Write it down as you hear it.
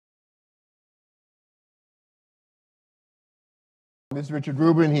This is Richard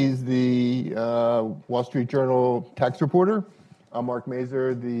Rubin. He's the Wall Street Journal tax reporter. I'm Mark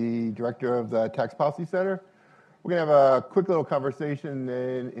Mazur, the director of the Tax Policy Center. We're going to have a quick little conversation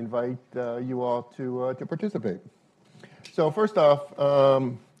and invite you all to participate. So first off,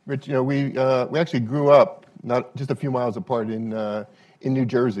 Rich, we actually grew up not just a few miles apart in New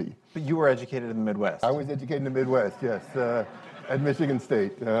Jersey. But you were educated in the Midwest. I was educated in the Midwest, yes, at Michigan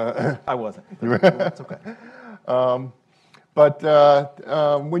State. I wasn't. That's okay. But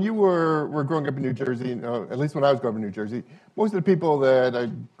when you were growing up in New Jersey, at least when I was growing up in New Jersey, most of the people that I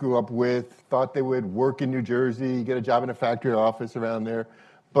grew up with thought they would work in New Jersey, get a job in a factory office around there.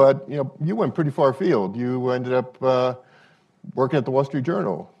 But you went pretty far afield. You ended up working at the Wall Street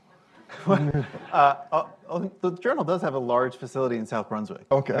Journal. The Journal does have a large facility in South Brunswick.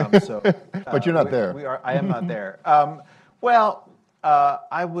 Okay. But you're not there. I am not there. I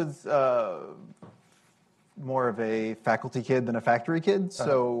was more of a faculty kid than a factory kid,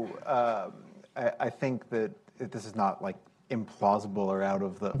 so I think that this is not like implausible or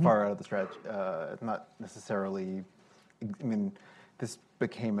far out of the stretch. It's not necessarily. I mean, this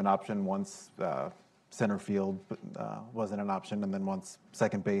became an option once center field wasn't an option, and then once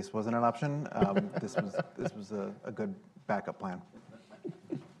second base wasn't an option. This was a good backup plan.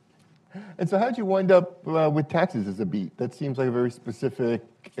 And so, how did you wind up with taxes as a beat? That seems like a very specific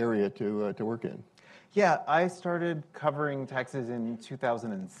area to work in. Yeah, I started covering taxes in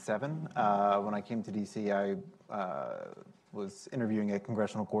 2007. When I came to DC, I was interviewing at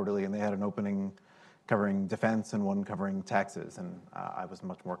Congressional Quarterly, and they had an opening covering defense and one covering taxes, and I was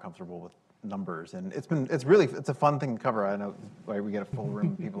much more comfortable with numbers. And it's a fun thing to cover. I know we get a full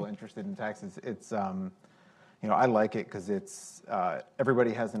room of people interested in taxes. It's I like it because it's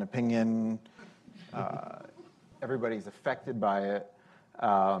everybody has an opinion. Everybody's affected by it.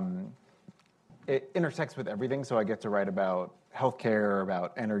 It intersects with everything, so I get to write about healthcare,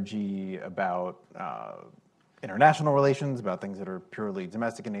 about energy, about international relations, about things that are purely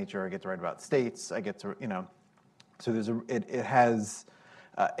domestic in nature. I get to write about states. I get to, so it has,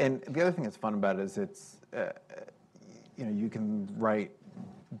 and the other thing that's fun about it is it's, you can write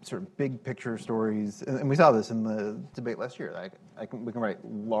sort of big picture stories, and we saw this in the debate last year. We can write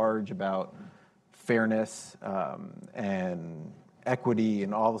large about fairness and equity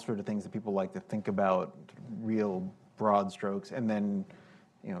and all the sort of things that people like to think about, real broad strokes, and then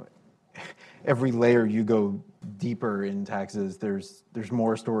every layer you go deeper in taxes, there's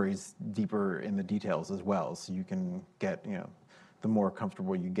more stories deeper in the details as well. So you can get the more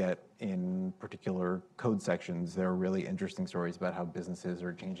comfortable you get in particular code sections, there are really interesting stories about how businesses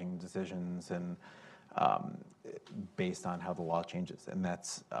are changing decisions and based on how the law changes, and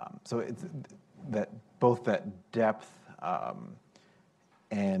that's so it's that both that depth.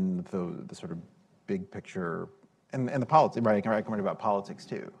 And the sort of big picture, and the politics, right? I can write about politics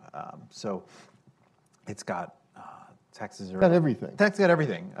too. So it's got taxes are got everything. Taxes got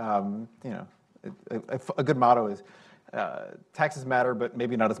everything. A good motto is taxes matter, but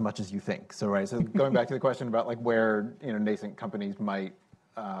maybe not as much as you think. So right. So going back to the question about like where nascent companies might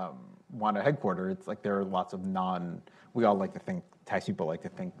want a headquarter, it's like there are lots of we all like to think tax people like to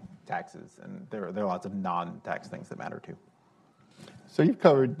think taxes, and there are lots of non-tax things that matter too. So you've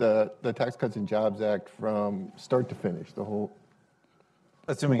covered the Tax Cuts and Jobs Act from start to finish, the whole.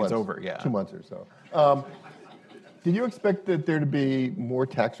 Assuming it's over, yeah. 2 months or so. Did you expect that there to be more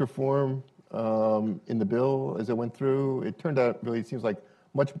tax reform in the bill as it went through? It turned out really, it seems like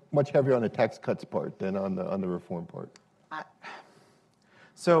much heavier on the tax cuts part than on the reform part.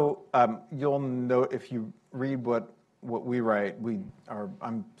 So you'll note if you read what we write,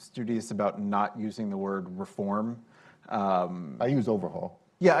 I'm studious about not using the word reform. I use overhaul.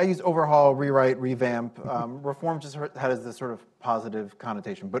 Yeah, I use overhaul, rewrite, revamp. Reform just has this sort of positive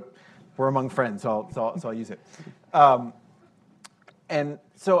connotation, but we're among friends, so I'll use it. And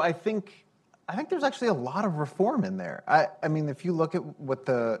so I think there's actually a lot of reform in there. I mean, if you look at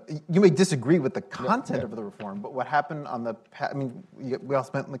you may disagree with the content of the reform, but what happened on we all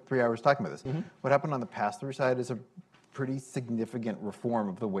spent like 3 hours talking about this. Mm-hmm. What happened on the pass-through side is a pretty significant reform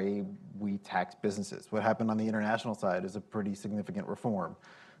of the way we tax businesses. What happened on the international side is a pretty significant reform.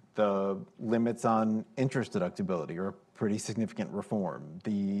 The limits on interest deductibility are a pretty significant reform.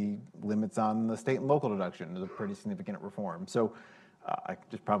 The limits on the state and local deduction is a pretty significant reform. So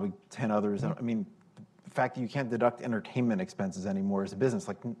there's probably 10 others. I mean, the fact that you can't deduct entertainment expenses anymore as a business,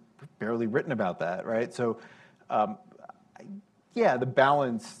 like barely written about that, right? So the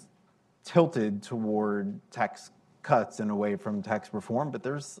balance tilted toward tax cuts and away from tax reform, but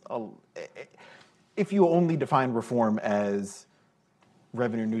if you only define reform as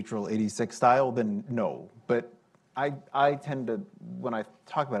revenue neutral 86 style, then no. But I tend to, when I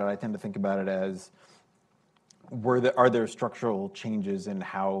talk about it, I tend to think about it as, are there structural changes in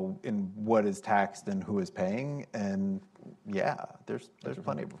what is taxed and who is paying? And yeah, there's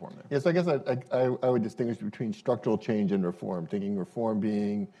plenty of reform there. Yes, I guess I would distinguish between structural change and reform, thinking reform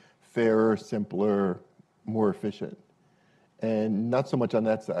being fairer, simpler, more efficient. And not so much on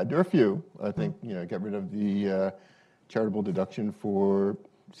that side. There are a few. I think, get rid of the charitable deduction for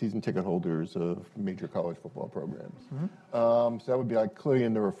season ticket holders of major college football programs. So that would be clearly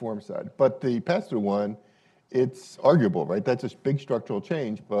in the reform side. But the pass-through one, it's arguable, right? That's a big structural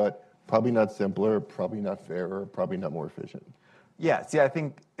change, but probably not simpler, probably not fairer, probably not more efficient. Yeah, see, I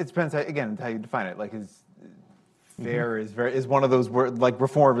think it depends, again, how you define it. Like, fair is one of those words, like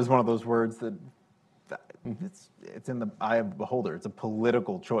reform is one of those words that it's in the eye of the beholder. It's a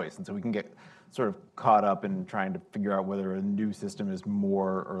political choice, and so we can get sort of caught up in trying to figure out whether a new system is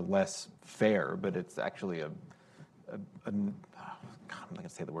more or less fair, but it's actually I'm not going to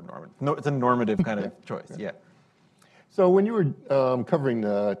say the word normative. No, it's a normative kind of choice, yeah. So when you were covering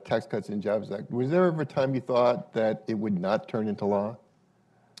the Tax Cuts and Jobs Act, was there ever a time you thought that it would not turn into law?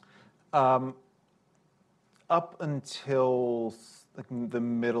 Up until the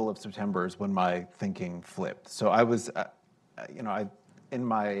middle of September is when my thinking flipped. So I was, in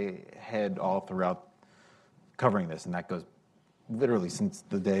my head all throughout covering this, and that goes literally since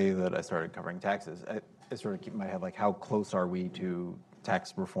the day that I started covering taxes. I sort of keep in my head, like, how close are we to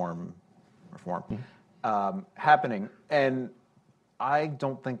tax reform happening? And I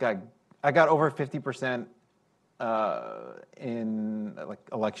don't think I got over 50% in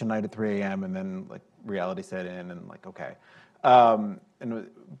election night at 3 a.m. and then reality set in and okay.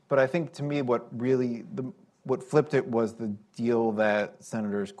 But I think to me what flipped it was the deal that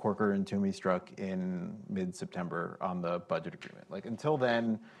Senators Corker and Toomey struck in mid-September on the budget agreement. Until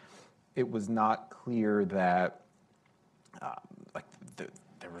then, it was not clear that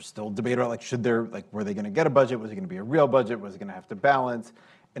there was still debate about were they going to get a budget? Was it going to be a real budget? Was it going to have to balance?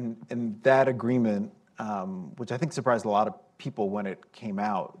 And that agreement, which I think surprised a lot of people when it came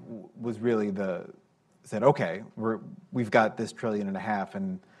out, was really said, okay, we've got this $1.5 trillion,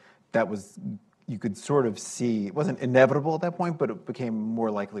 and that was, you could sort of see, it wasn't inevitable at that point, but it became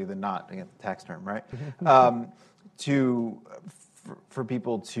more likely than not, again, the tax term, right? For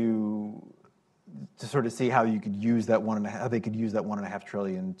people to sort of see how you could use that how they could use that $1.5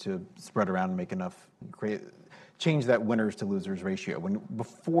 trillion to spread around and make enough, change that winners to losers ratio.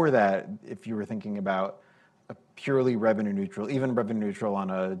 Before that, if you were thinking about a purely revenue neutral, even revenue neutral on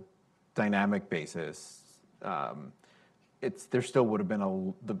a dynamic basis, there still would have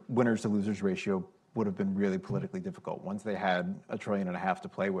been the winners to losers ratio would have been really politically difficult. Once they had $1.5 trillion to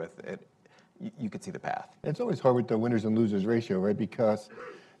play with, you could see the path. It's always hard with the winners and losers ratio, right? Because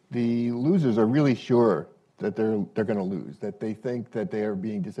the losers are really sure that they're going to lose, that they think that they are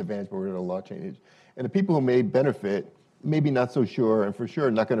being disadvantaged by whatever the law change. And the people who may benefit, maybe not so sure, and for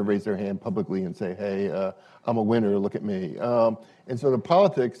sure not going to raise their hand publicly and say, hey, I'm a winner, look at me. And so the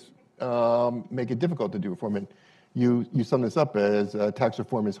politics make it difficult to do reform. And you sum this up as tax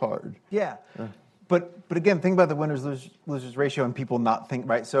reform is hard. Yeah. But again, think about the winners-losers ratio and people not think,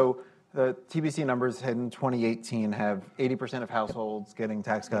 right? So the TBC numbers in 2018 have 80% of households getting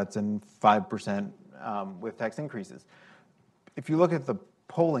tax cuts and 5% with tax increases. If you look at the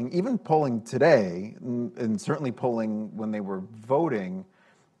polling, even polling today, and certainly polling when they were voting,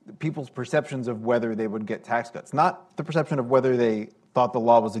 people's perceptions of whether they would get tax cuts, not the perception of whether they thought the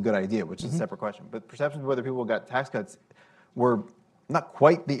law was a good idea, which is a separate question, but perceptions of whether people got tax cuts were not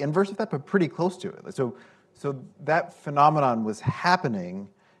quite the inverse of that, but pretty close to it. So that phenomenon was happening,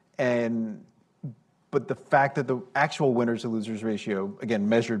 but the fact that the actual winners to losers ratio, again,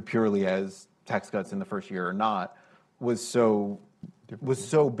 measured purely as tax cuts in the first year or not, was so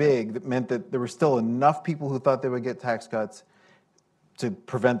big that meant that there were still enough people who thought they would get tax cuts to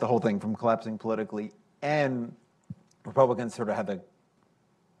prevent the whole thing from collapsing politically, and Republicans sort of had the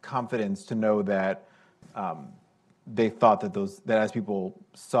confidence to know that they thought that as people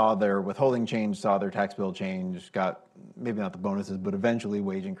saw their withholding change, saw their tax bill change, got maybe not the bonuses, but eventually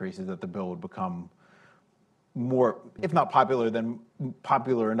wage increases, that the bill would become more, if not popular, then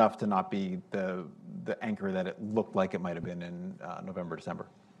popular enough to not be the anchor that it looked like it might have been in November, December.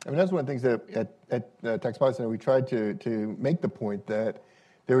 I mean, that's one of the things that at Tax Policy Center we tried to make the point that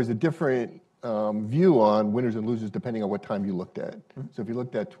there was a different view on winners and losers depending on what time you looked at. So if you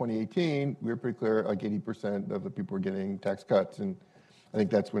looked at 2018, we were pretty clear, like 80% of the people were getting tax cuts, and I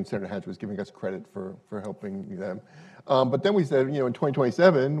think that's when Senator Hatch was giving us credit for helping them. But then we said, in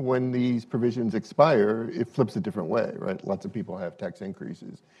 2027, when these provisions expire, it flips a different way, right? Lots of people have tax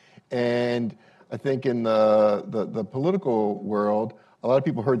increases. And I think in the political world, a lot of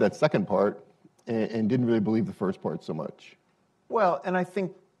people heard that second part and didn't really believe the first part so much. Well, and I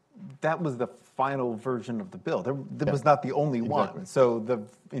think that was the final version of the bill. That was not the only one. So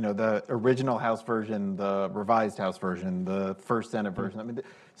the original House version, the revised House version, the first Senate version. I mean,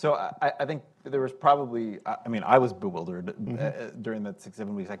 so I think there was probably. I mean, I was bewildered during that 6-7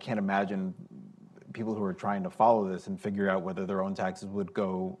 weeks. I can't imagine people who are trying to follow this and figure out whether their own taxes would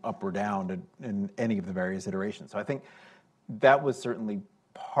go up or down in any of the various iterations. So I think that was certainly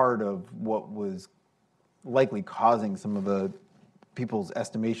part of what was likely causing some of the people's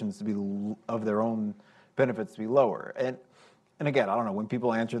estimations to be of their own benefits to be lower. And again, I don't know, when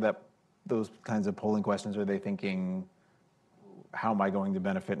people answer those kinds of polling questions, are they thinking, how am I going to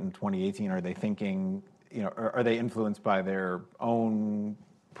benefit in 2018? Are they thinking, are they influenced by their own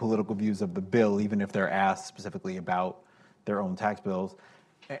political views of the bill, even if they're asked specifically about their own tax bills?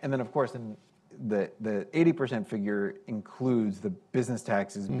 And then, of course, the 80% figure includes the business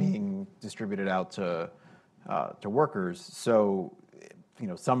taxes being distributed out to workers. So,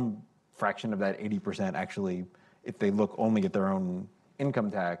 some fraction of that 80% actually, if they look only at their own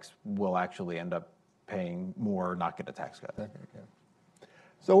income tax, will actually end up paying more or not get a tax cut. Okay, yeah.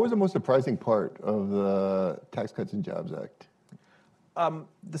 So what was the most surprising part of the Tax Cuts and Jobs Act?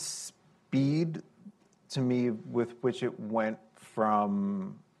 The speed, to me, with which it went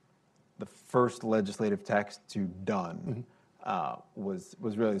from the first legislative text to done was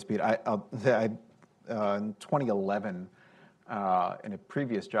really the speed. In 2011, in a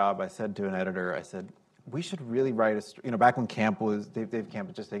previous job, I said to an editor, I said, we should really write back when Dave Camp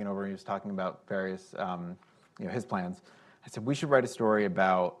had just taken over and he was talking about various, his plans. I said, we should write a story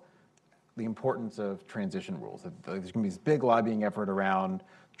about the importance of transition rules. There's going to be this big lobbying effort around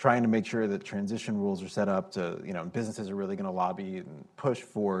trying to make sure that transition rules are set up to, businesses are really going to lobby and push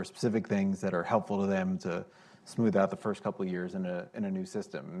for specific things that are helpful to them to smooth out the first couple of years in a new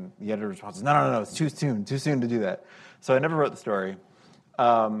system. And the editor's response is, no, it's too soon to do that. So I never wrote the story.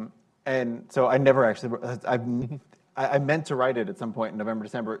 And so I never actually, I meant to write it at some point in November,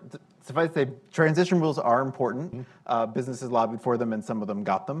 December. Suffice to say, transition rules are important. Businesses lobbied for them and some of them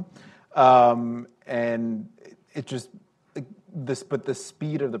got them. And it just, but the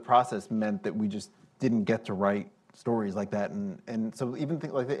speed of the process meant that we just didn't get to write stories like that. And so even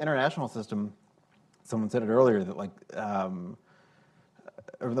like the international system, someone said it earlier that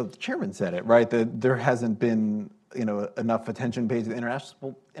or the chairman said it, right? That there hasn't been, enough attention paid to the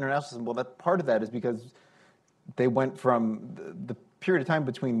international system. Well, that part of that is because they went from the period of time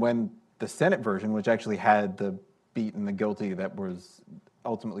between when the Senate version, which actually had the beat and the guilty that was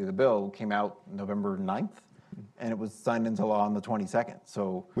ultimately the bill, came out November 9th, and it was signed into law on the 22nd.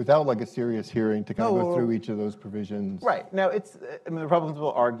 So without a serious hearing to kind of go through each of those provisions. Right. Now, the Republicans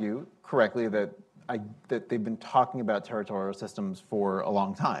will argue correctly that they've been talking about territorial systems for a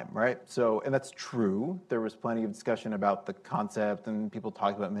long time, right? So, and that's true. There was plenty of discussion about the concept, and people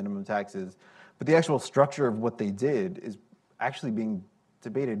talked about minimum taxes. But the actual structure of what they did is actually being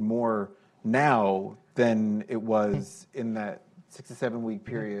debated more now than it was in that 6 to 7 week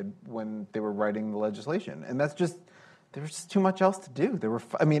period when they were writing the legislation. And that's just, there was just too much else to do. There were,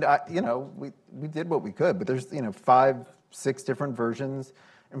 we did what we could, but there's, 5, 6 different versions,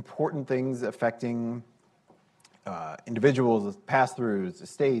 important things affecting individuals, pass-throughs,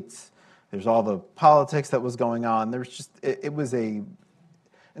 estates. There's all the politics that was going on. There's just, it was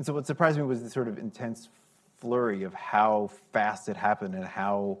and so what surprised me was the sort of intense flurry of how fast it happened and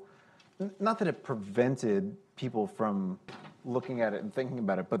how, not that it prevented people from looking at it and thinking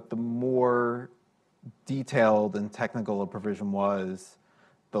about it, but the more detailed and technical a provision was,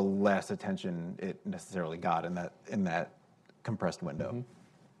 the less attention it necessarily got in that compressed window.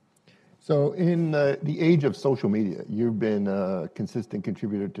 So in the age of social media, you've been a consistent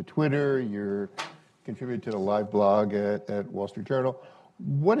contributor to Twitter, you're contributed to the live blog at Wall Street Journal.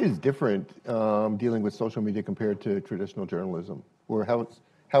 What is different dealing with social media compared to traditional journalism? Or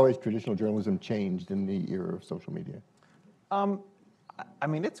how has traditional journalism changed in the era of social media?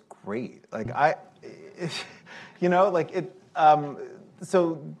 It's great.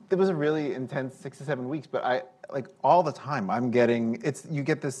 So it was a really intense 6 to 7 weeks, but all the time I'm getting, you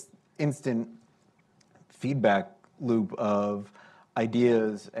get this instant feedback loop of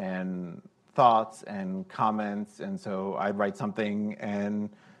ideas and thoughts and comments, and so I'd write something and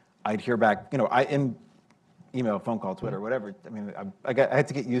I'd hear back, in email, phone call, Twitter, whatever. I had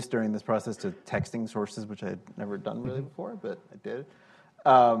to get used during this process to texting sources, which I had never done really before, but I did.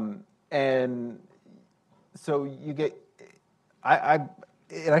 And so you get,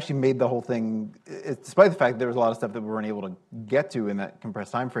 it actually made the whole thing, despite the fact that there was a lot of stuff that we weren't able to get to in that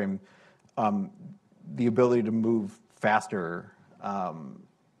compressed time frame, the ability to move faster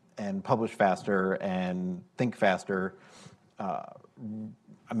and publish faster and think faster, I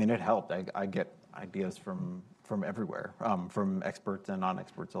mean, it helped. I get ideas from everywhere, from experts and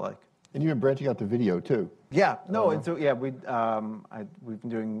non-experts alike. And you've been branching out to video too. Yeah, no, and so yeah, we've been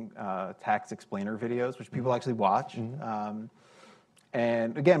doing tax explainer videos, which people actually watch,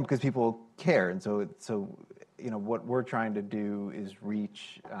 and again, because people care, and so what we're trying to do is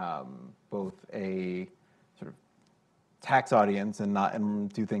reach both a sort of tax audience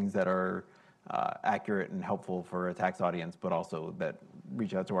and do things that are accurate and helpful for a tax audience, but also that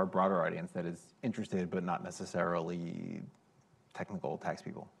reach out to our broader audience that is interested but not necessarily technical tax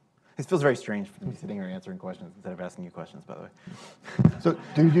people. It feels very strange to be sitting here answering questions instead of asking you questions, by the way. So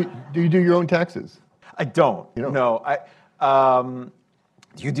do you do your own taxes? I don't. You don't? No.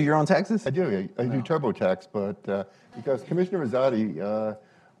 Do you do your own taxes? I do. I do TurboTax, but because Commissioner Rosati,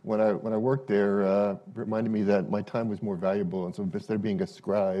 when I worked there, reminded me that my time was more valuable, and so instead of being a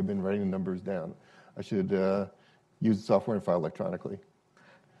scribe and writing the numbers down, I should use the software and file electronically.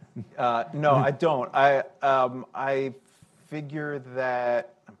 No, I don't. I figure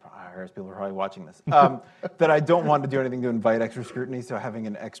that people are probably watching this. That I don't want to do anything to invite extra scrutiny, so having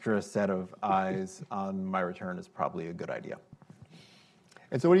an extra set of eyes on my return is probably a good idea.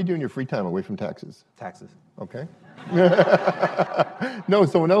 And so what do you do in your free time away from taxes? Taxes. Okay. No,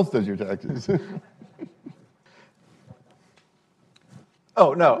 someone else does your taxes.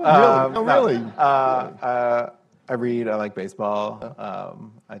 Oh, no. Really? Oh, really? No. I read, I like baseball.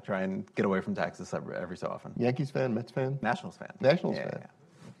 I try and get away from taxes every so often. Yankees fan, Mets fan? Nationals fan. Nationals fan.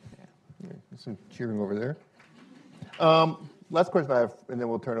 Yeah. Some cheering over there. Last question I have, and then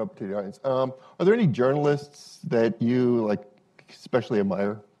we'll turn it up to the audience. Are there any journalists that you especially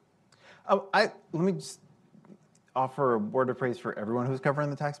admire? Let me just offer a word of praise for everyone who was covering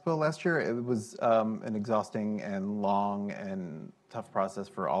the tax bill last year. It was an exhausting and long and tough process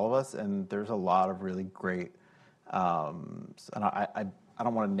for all of us, and there's a lot of really great. And I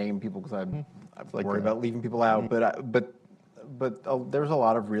don't want to name people because I'm worried about leaving people out, but there's a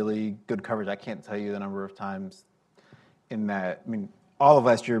lot of really good coverage. I can't tell you the number of times in that. I mean, all of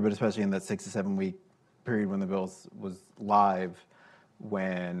last year, but especially in that 6 to 7 week period when the bill was live,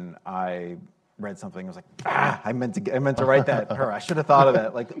 when I read something, I was like, I meant to write that. I should have thought of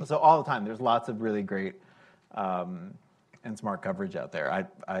that. So all the time, there's lots of really great and smart coverage out there.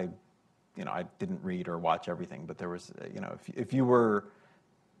 I didn't read or watch everything, but there was, if you were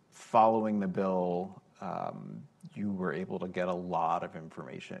following the bill, you were able to get a lot of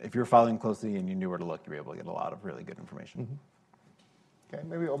information. If you were following closely and you knew where to look, you were able to get a lot of really good information. Mm-hmm. Okay,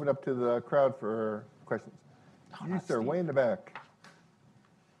 maybe open up to the crowd for questions. You, sir, Steve. Way in the back.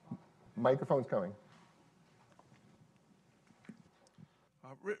 Microphone's coming.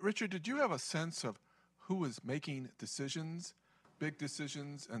 Richard, did you have a sense of who is making decisions, big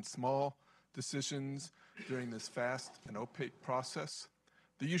decisions and small decisions during this fast and opaque process?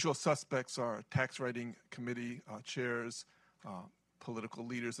 The usual suspects are tax writing committee chairs, political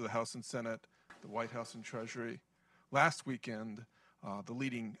leaders of the House and Senate, the White House and Treasury. Last weekend, the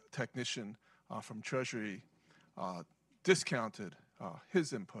leading technician from Treasury discounted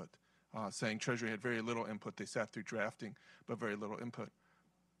his input, saying Treasury had very little input. They sat through drafting, but very little input.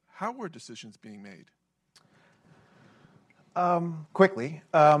 How were decisions being made? Quickly.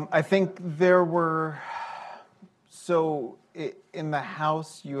 I think there were, in the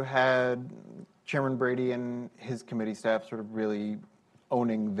House, you had Chairman Brady and his committee staff sort of really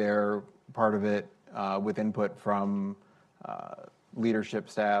owning their part of it with input from leadership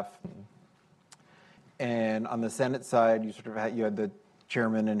staff. And on the Senate side, you had the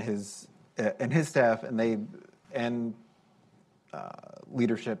chairman and his staff, and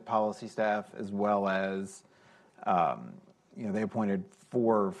leadership policy staff, as well as they appointed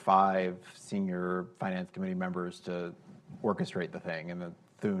 4 or 5 senior finance committee members to orchestrate the thing, and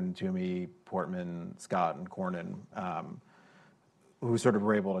Thune, Toomey, Portman, Scott, and Cornyn, who sort of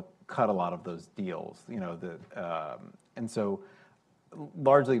were able to cut a lot of those deals. And so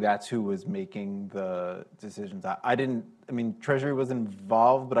largely that's who was making the decisions. Treasury was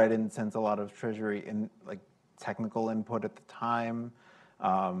involved, but I didn't sense a lot of Treasury technical input at the time.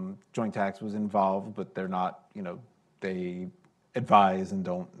 Joint tax was involved, but they're not, they advise and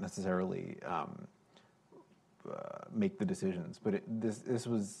don't necessarily make the decisions. But this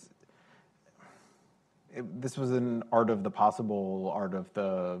was an art of the possible, art of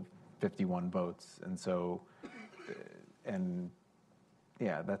the 51 votes, and so,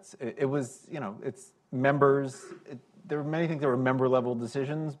 it was, it's members. There were many things that were member level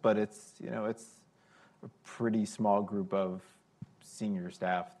decisions, but it's a pretty small group of senior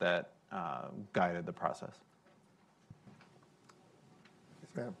staff that guided the process.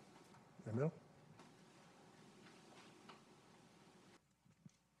 Yes, ma'am. In the middle.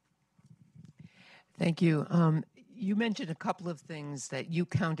 Thank you. You mentioned a couple of things that you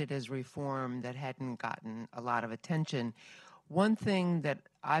counted as reform that hadn't gotten a lot of attention. One thing that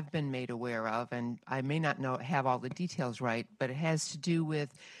I've been made aware of, and I may not have all the details right, but it has to do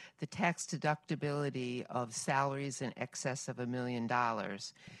with the tax deductibility of salaries in excess of $1 million.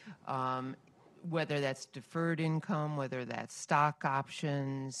 Whether that's deferred income, whether that's stock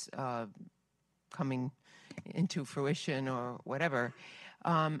options coming into fruition or whatever.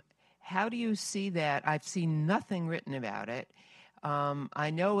 How do you see that? I've seen nothing written about it.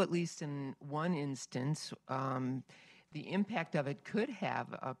 I know at least in one instance, the impact of it could have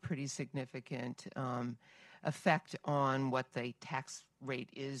a pretty significant effect on what the tax rate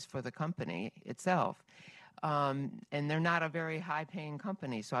is for the company itself. And they're not a very high-paying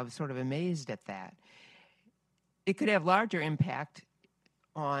company, so I was sort of amazed at that. It could have larger impact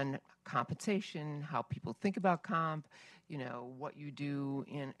on compensation, how people think about comp, what you do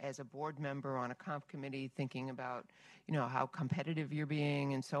as a board member on a comp committee, thinking about, how competitive you're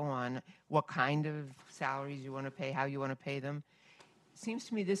being and so on, what kind of salaries you want to pay, how you want to pay them. It seems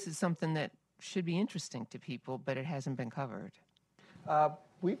to me this is something that should be interesting to people, but it hasn't been covered.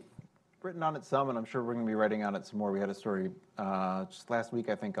 We've written on it some, and I'm sure we're going to be writing on it some more. We had a story just last week,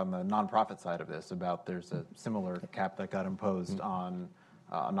 I think, on the nonprofit side of this about there's a similar cap that got imposed on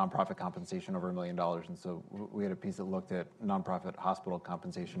nonprofit compensation over $1 million. And so we had a piece that looked at nonprofit hospital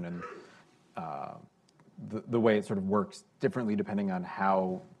compensation and the way it sort of works differently depending on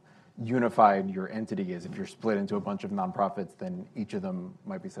how unified your entity is. If you're split into a bunch of nonprofits, then each of them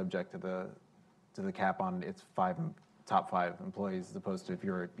might be subject to the cap on its top five employees, as opposed to if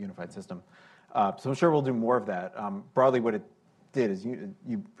you're a unified system. So I'm sure we'll do more of that. Broadly, what it did, as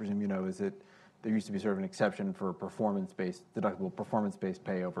you presume you know, is that there used to be sort of an exception for deductible performance-based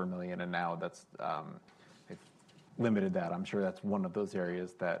pay over $1 million, and now that's they've limited that. I'm sure that's one of those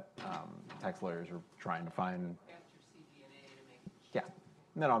areas that tax lawyers are trying to find. Yeah,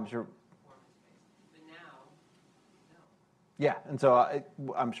 no, I'm sure. But now, no. Yeah, and so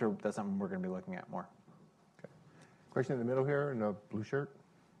I'm sure that's something we're going to be looking at more. Okay. Question in the middle here in a blue shirt.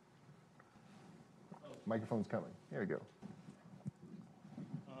 Microphone's coming. There we go.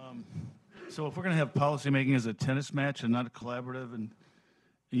 So if we're going to have policymaking as a tennis match and not a collaborative, and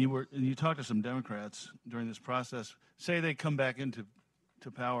you talked to some Democrats during this process, say they come back into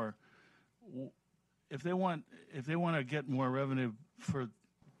power, if they want to get more revenue for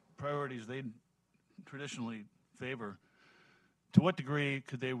priorities they traditionally favor, to what degree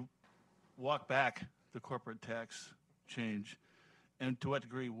could they walk back the corporate tax change, and to what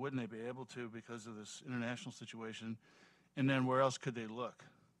degree wouldn't they be able to because of this international situation, and then where else could they look?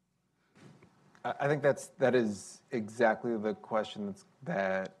 I think that is exactly the question.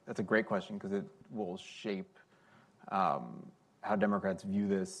 That's a great question because it will shape how Democrats view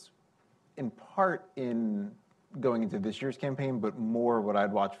this, in part in going into this year's campaign, but more what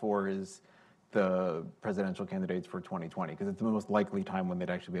I'd watch for is the presidential candidates for 2020, because it's the most likely time when they'd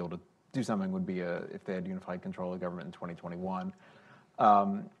actually be able to do something would be if they had unified control of government in 2021.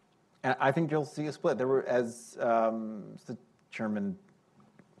 And I think you'll see a split. There were, as the chairman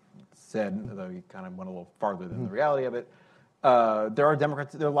said, though he kind of went a little farther than the reality of it, there are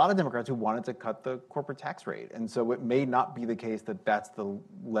a lot of Democrats who wanted to cut the corporate tax rate. And so it may not be the case that that's the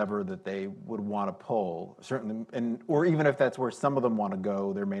lever that they would want to pull, certainly, or even if that's where some of them want to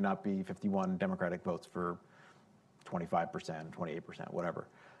go, there may not be 51 Democratic votes for 25%, 28%, whatever.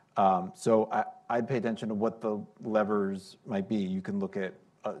 So I'd pay attention to what the levers might be. You can look at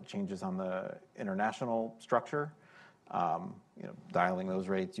changes on the international structure, dialing those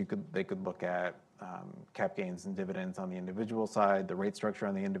rates. They could look at cap gains and dividends on the individual side, the rate structure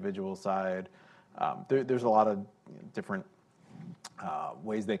on the individual side. There's a lot of different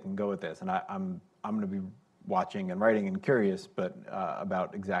ways they can go with this, and I'm going to be watching and writing and curious, but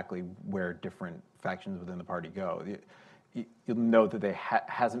about exactly where different factions within the party go. You'll note that there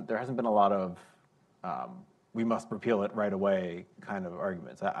hasn't been a lot of we must repeal it right away kind of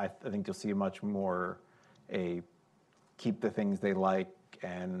arguments. I think you'll see much more a keep the things they like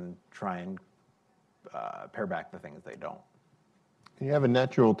and try and pare back the things they don't. You have a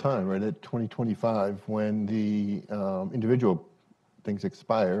natural time, right, at 2025 when the individual things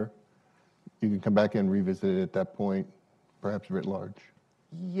expire. You can come back and revisit it at that point, perhaps writ large.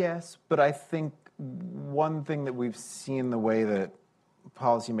 Yes, but I think one thing that we've seen the way that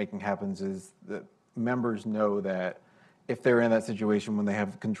policymaking happens is that members know that if they're in that situation when they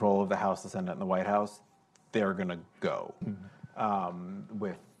have control of the House, the Senate, and the White House, they're going to go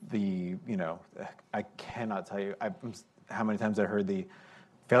with I cannot tell you how many times I heard the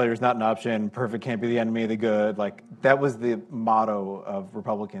failure is not an option, perfect can't be the enemy of the good. Like, that was the motto of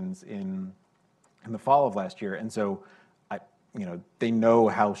Republicans in the fall of last year. And so, they know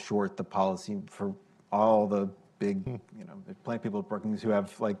how short the policy for all the big, there's plenty of people at Brookings who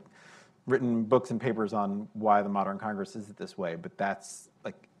have like written books and papers on why the modern Congress is this way, but that's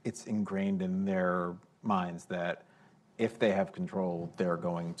like, it's ingrained in their minds that if they have control, they're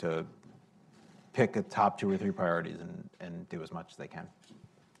going to pick a top 2 or 3 priorities and do as much as they can.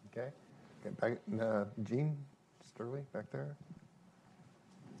 Okay. Back, Gene Sterling, back there.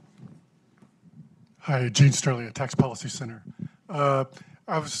 Hi, Gene Sterling at Tax Policy Center. I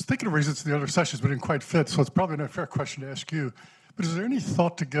was thinking of reasons in the other sessions, but didn't quite fit, so it's probably not a fair question to ask you. But is there any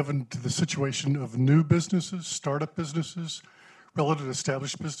thought given to the situation of new businesses, startup businesses, relative to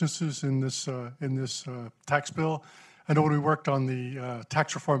established businesses in this tax bill? I know when we worked on the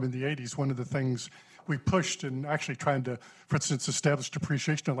tax reform in the 80s, one of the things we pushed in actually trying to, for instance, establish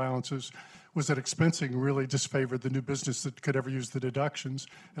depreciation allowances was that expensing really disfavored the new business that could ever use the deductions.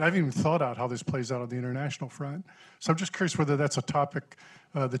 And I haven't even thought out how this plays out on the international front. So I'm just curious whether that's a topic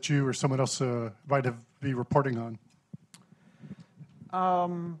that you or someone else might be reporting on.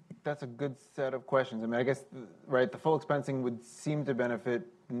 That's a good set of questions. I mean, I guess, right, the full expensing would seem to benefit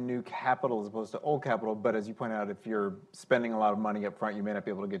new capital as opposed to old capital, but as you point out, if you're spending a lot of money up front, you may not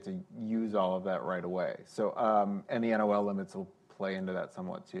be able to get to use all of that right away. So, and the NOL limits will play into that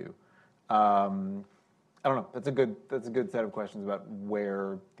somewhat too. I don't know. That's a good set of questions about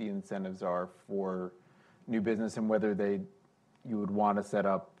where the incentives are for new business and whether you would want to set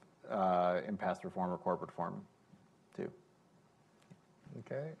up impasse reform or corporate reform too.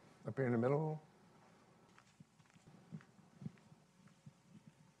 Okay, up here in the middle.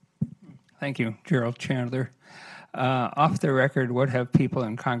 Thank you, Gerald Chandler. Off the record, what have people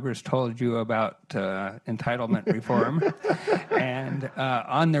in Congress told you about entitlement reform? And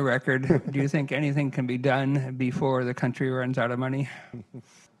on the record, do you think anything can be done before the country runs out of money?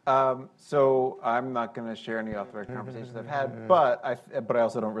 So I'm not going to share any off-the-record conversations I've had, but I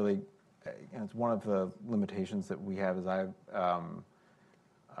also don't really. It's one of the limitations that we have is I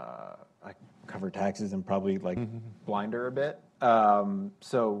cover taxes and probably like blinder a bit.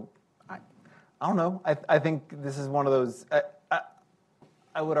 So. I don't know. I think this is one of those.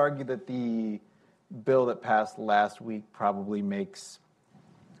 I would argue that the bill that passed last week probably makes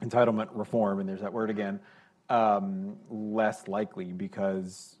entitlement reform, and there's that word again, less likely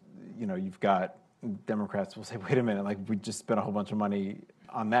because you've got Democrats will say, wait a minute, like we just spent a whole bunch of money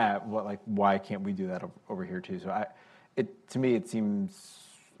on that. Why can't we do that over here too? So to me, it seems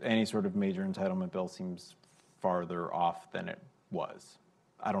any sort of major entitlement bill seems farther off than it was.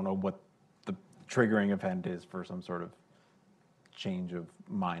 I don't know what the triggering event is for some sort of change of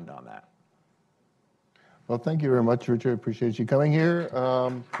mind on that. Well, thank you very much, Richard. Appreciate you coming here.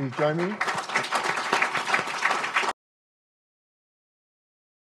 Please join me.